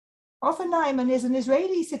Ofer Neiman is an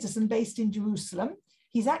Israeli citizen based in Jerusalem.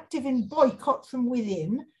 He's active in Boycott from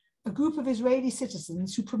Within, a group of Israeli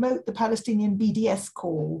citizens who promote the Palestinian BDS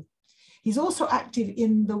call. He's also active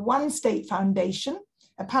in the One State Foundation,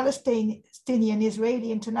 a Palestinian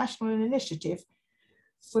Israeli international initiative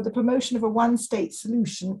for the promotion of a one-state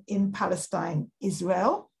solution in Palestine,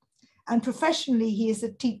 Israel. And professionally, he is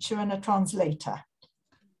a teacher and a translator.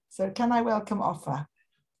 So can I welcome Ofer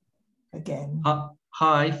again?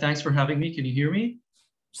 Hi, thanks for having me. Can you hear me?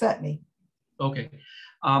 Certainly. Okay.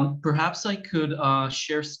 Perhaps I could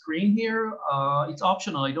share screen here. It's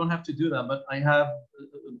optional. I don't have to do that, but I have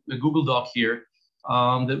a Google Doc here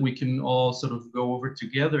that we can all sort of go over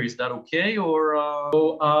together. Is that okay? Or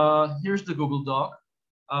here's the Google Doc.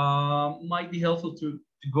 Might be helpful to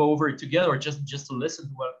go over it together, or just to listen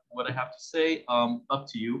to what I have to say. Up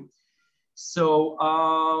to you. So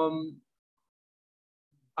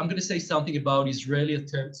I'm going to say something about Israeli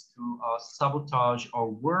attempts to sabotage our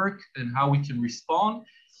work and how we can respond.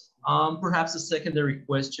 Perhaps a secondary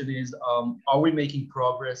question is, are we making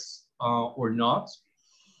progress or not?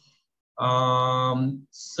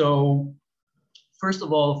 So first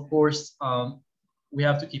of all, of course, we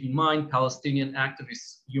have to keep in mind Palestinian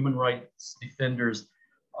activists, human rights defenders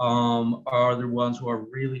are the ones who are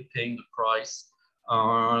really paying the price.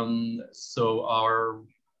 So our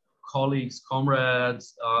colleagues,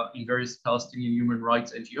 comrades in various Palestinian human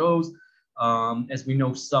rights NGOs, as we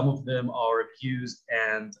know, some of them are abused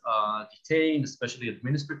and detained, especially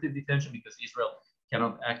administrative detention, because Israel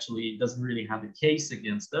doesn't really have a case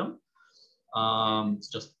against them. It's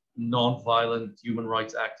just non-violent human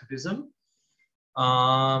rights activism.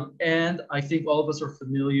 And I think all of us are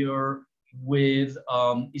familiar with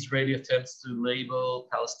Israeli attempts to label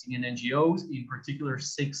Palestinian NGOs, in particular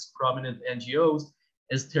 6 prominent NGOs,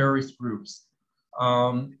 as terrorist groups.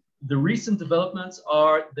 The recent developments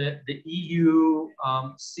are that the EU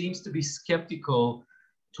seems to be skeptical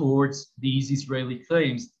towards these Israeli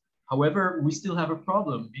claims. However, we still have a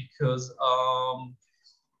problem because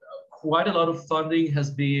quite a lot of funding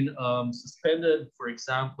has been suspended, for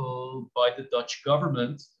example, by the Dutch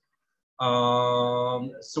government.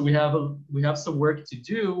 So we have some work to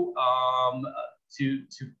do to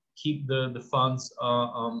keep the funds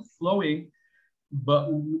flowing. But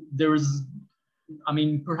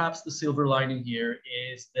perhaps the silver lining here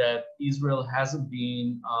is that Israel hasn't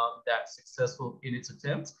been that successful in its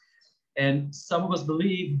attempts. And some of us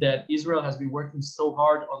believe that Israel has been working so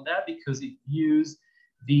hard on that because it views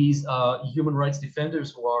these human rights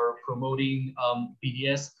defenders who are promoting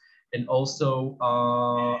BDS and also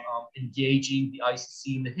engaging the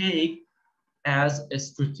ICC in The Hague as a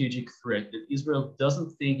strategic threat, that Israel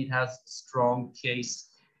doesn't think it has a strong case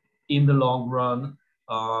in the long run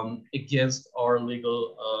against our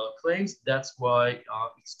legal claims. That's why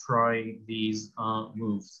it's trying these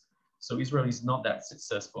moves. So Israel is not that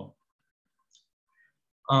successful.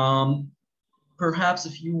 Perhaps a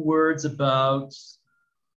few words about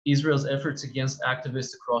Israel's efforts against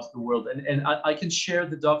activists across the world. And I can share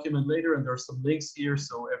the document later, and there are some links here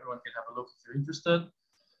so everyone can have a look if you're interested.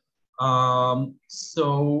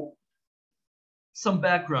 So some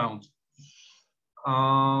background.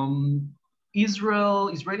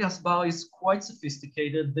 Israeli Hasbara is quite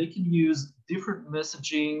sophisticated. They can use different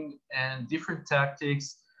messaging and different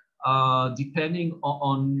tactics depending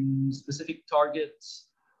on specific targets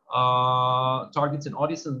and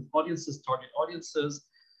audiences, target audiences.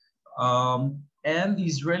 And the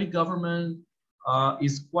Israeli government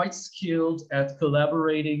is quite skilled at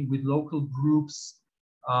collaborating with local groups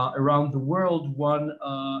around the world. One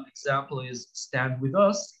example is Stand With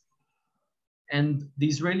Us. And the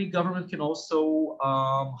Israeli government can also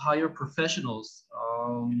hire professionals,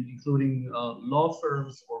 including law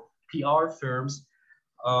firms or PR firms,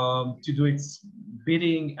 to do its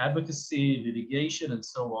bidding, advocacy, litigation, and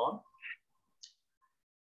so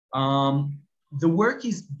on. The work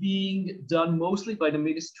is being done mostly by the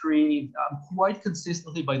ministry, quite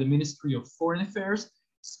consistently by the Ministry of Foreign Affairs,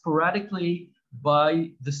 sporadically by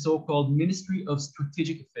the so-called Ministry of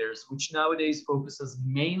Strategic Affairs, which nowadays focuses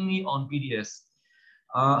mainly on BDS.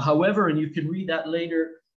 However, and you can read that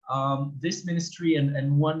later, this ministry,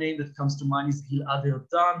 and one name that comes to mind is Gilad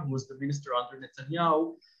Erdan, who was the minister under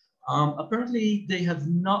Netanyahu. Apparently, they have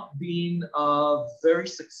not been very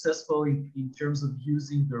successful in terms of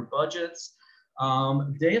using their budgets.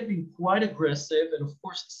 They have been quite aggressive, and of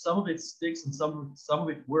course, some of it sticks and some of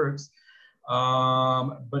it works,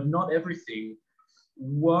 but not everything.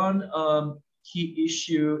 One key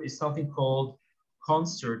issue is something called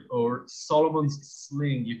concert or Solomon's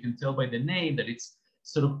sling. You can tell by the name that it's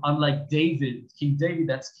sort of unlike David, King David,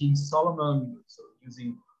 that's King Solomon, so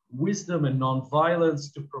using wisdom and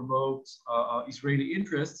nonviolence to promote Israeli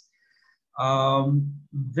interests.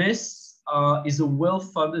 This is a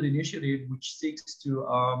well-funded initiative which seeks to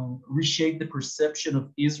reshape the perception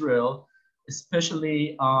of Israel,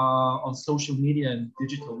 especially on social media and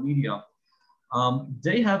digital media.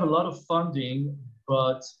 They have a lot of funding,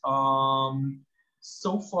 but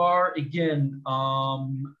so far, again,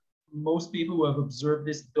 most people who have observed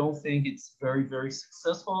this don't think it's very, very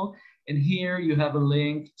successful. And here you have a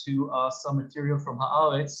link to some material from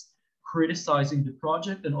Haaretz criticizing the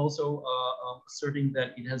project and also asserting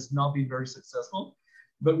that it has not been very successful.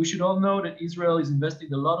 But we should all know that Israel is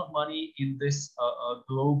investing a lot of money in this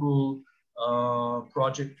global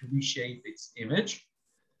project to reshape its image.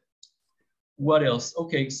 What else?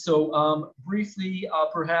 Okay, so briefly,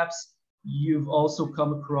 perhaps you've also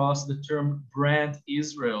come across the term brand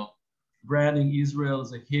Israel. Branding Israel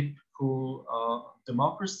as a hip, cool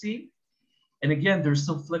democracy. And again, there's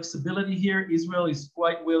some flexibility here. Israel is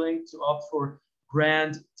quite willing to opt for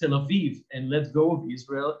brand Tel Aviv and let go of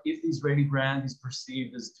Israel if the Israeli brand is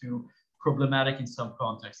perceived as too problematic in some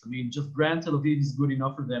context. I mean, just brand Tel Aviv is good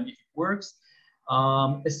enough for them if it works,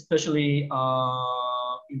 especially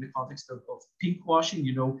in the context of pinkwashing,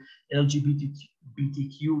 you know,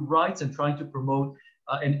 LGBTQ rights and trying to promote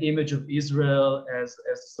an image of Israel as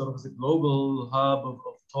sort of as a global hub of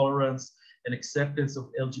tolerance and acceptance of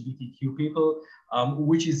LGBTQ people,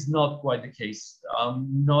 which is not quite the case.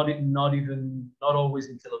 Not always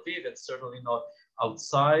in Tel Aviv, and certainly not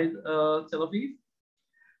outside Tel Aviv.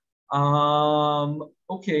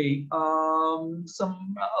 Okay,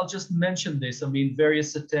 I'll just mention this. I mean,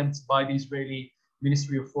 various attempts by the Israeli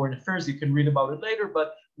Ministry of Foreign Affairs. You can read about it later,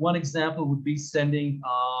 but one example would be sending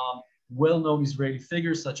well-known Israeli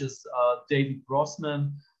figures such as David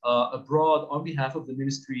Grossman abroad on behalf of the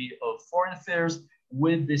Ministry of Foreign Affairs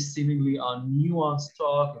with this seemingly nuanced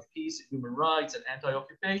talk of peace, human rights, and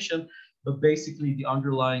anti-occupation, but basically the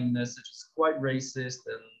underlying message is quite racist,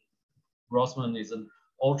 and Grossman is an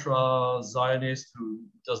ultra-Zionist who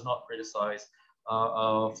does not criticize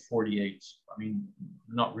 48. I mean,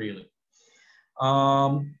 not really.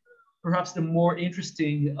 Perhaps the more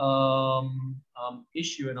interesting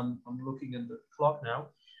issue, and I'm looking at the clock now,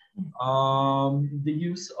 the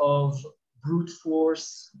use of brute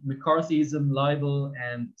force, McCarthyism, libel,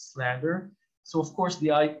 and slander. So of course the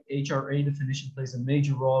IHRA definition plays a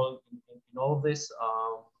major role in all of this.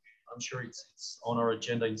 I'm sure it's on our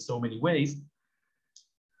agenda in so many ways.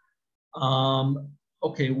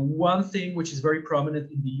 Okay, one thing which is very prominent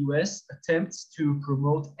in the US, attempts to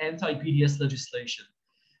promote anti-BDS legislation.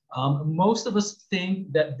 Most of us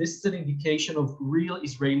think that this is an indication of real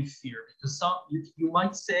Israeli fear, because you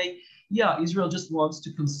might say, yeah, Israel just wants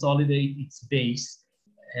to consolidate its base,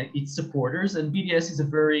 its supporters, and BDS is a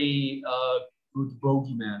very good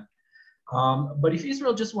bogeyman. But if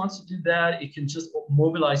Israel just wants to do that, it can just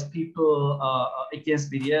mobilize people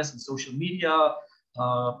against BDS on social media,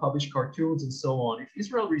 publish cartoons, and so on. If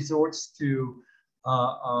Israel resorts to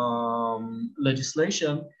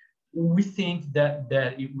legislation, we think that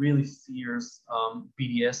it really fears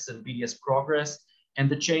BDS and BDS progress and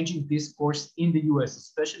the changing discourse in the US,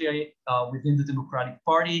 especially within the Democratic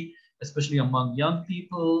Party, especially among young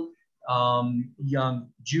people, young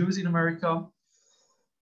Jews in America.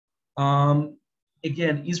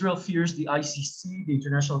 Again, Israel fears the ICC, the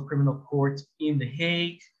International Criminal Court in The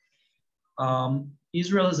Hague.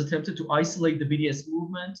 Israel has attempted to isolate the BDS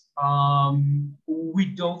movement. We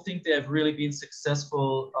don't think they have really been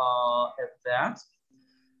successful at that.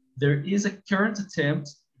 There is a current attempt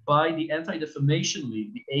by the Anti-Defamation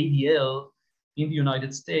League, the ADL, in the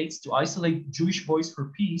United States to isolate Jewish Voice for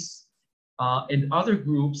Peace and other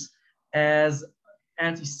groups as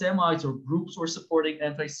anti-Semites or groups who are supporting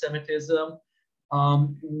anti-Semitism.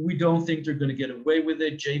 We don't think they're going to get away with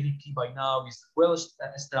it. JVP by now is well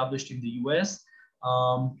established in the US.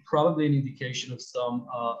 Probably an indication of some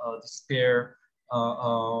despair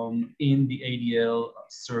in the ADL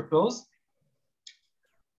circles.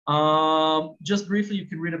 Just briefly, you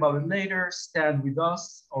can read about it later. Stand With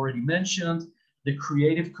Us, already mentioned. The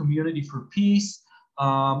Creative Community for Peace,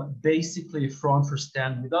 basically a front for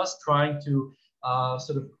Stand With Us, trying to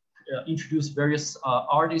sort of introduce various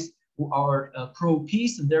artists who are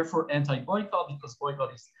pro-peace and therefore anti-boycott, because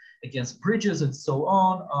boycott is against bridges and so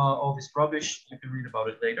on. All this rubbish, you can read about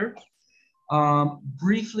it later.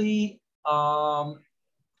 Briefly,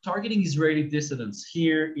 targeting Israeli dissidents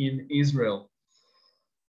here in Israel.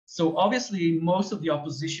 So obviously, most of the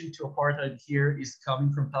opposition to apartheid here is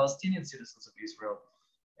coming from Palestinian citizens of Israel.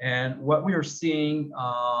 And what we are seeing,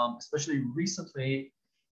 especially recently,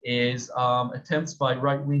 is attempts by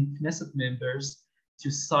right-wing Knesset members to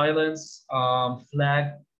silence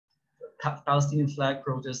Palestinian flag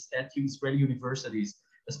protests at Israeli universities,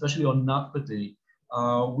 especially on Nakba Day.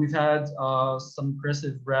 We've had some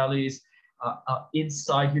impressive rallies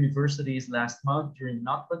inside universities last month during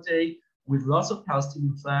Nakba Day with lots of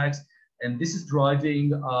Palestinian flags, and this is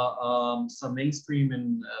driving some mainstream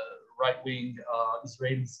and right-wing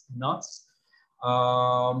Israelis nuts.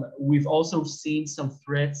 We've also seen some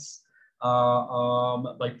threats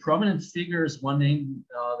by prominent figures. One name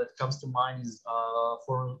that comes to mind is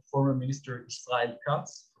former Minister Israel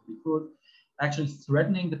Katz, actually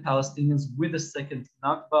threatening the Palestinians with a second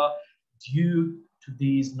Nakba due to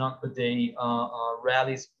these Nakba Day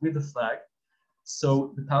rallies with the flag.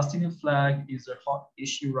 So the Palestinian flag is a hot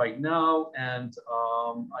issue right now, and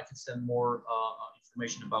I can send more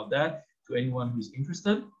information about that to anyone who's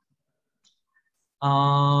interested.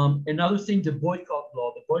 Another thing, the boycott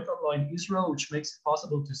law in Israel, which makes it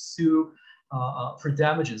possible to sue for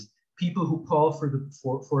damages people who call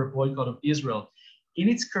for a boycott of Israel. In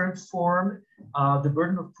its current form, the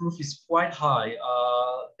burden of proof is quite high.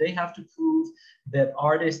 They have to prove that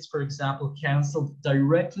artists, for example, canceled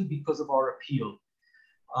directly because of our appeal.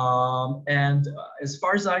 And as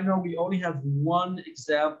far as I know, we only have one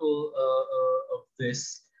example of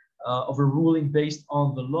this, of a ruling based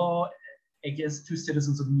on the law against two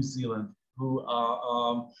citizens of New Zealand who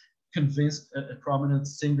convinced a prominent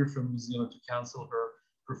singer from New Zealand to cancel her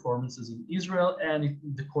performances in Israel, and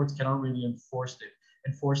the courts cannot really enforce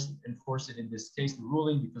it in this case, the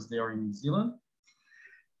ruling, because they are in New Zealand.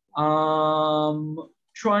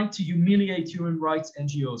 Trying to humiliate human rights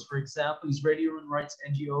NGOs. For example, Israeli human rights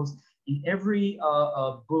NGOs, in every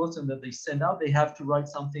bulletin that they send out, they have to write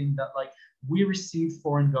something that like, we receive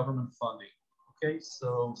foreign government funding. Okay,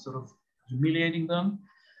 so sort of humiliating them.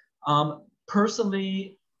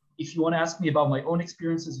 Personally, if you want to ask me about my own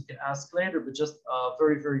experiences, you can ask later, but just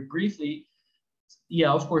very, very briefly,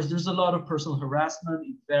 yeah, of course, there's a lot of personal harassment.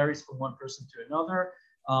 It varies from one person to another.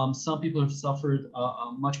 Some people have suffered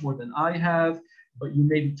much more than I have, but you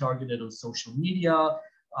may be targeted on social media,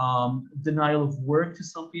 denial of work to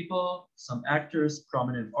some people, some actors,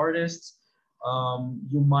 prominent artists.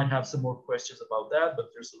 You might have some more questions about that,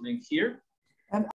 but there's a link here.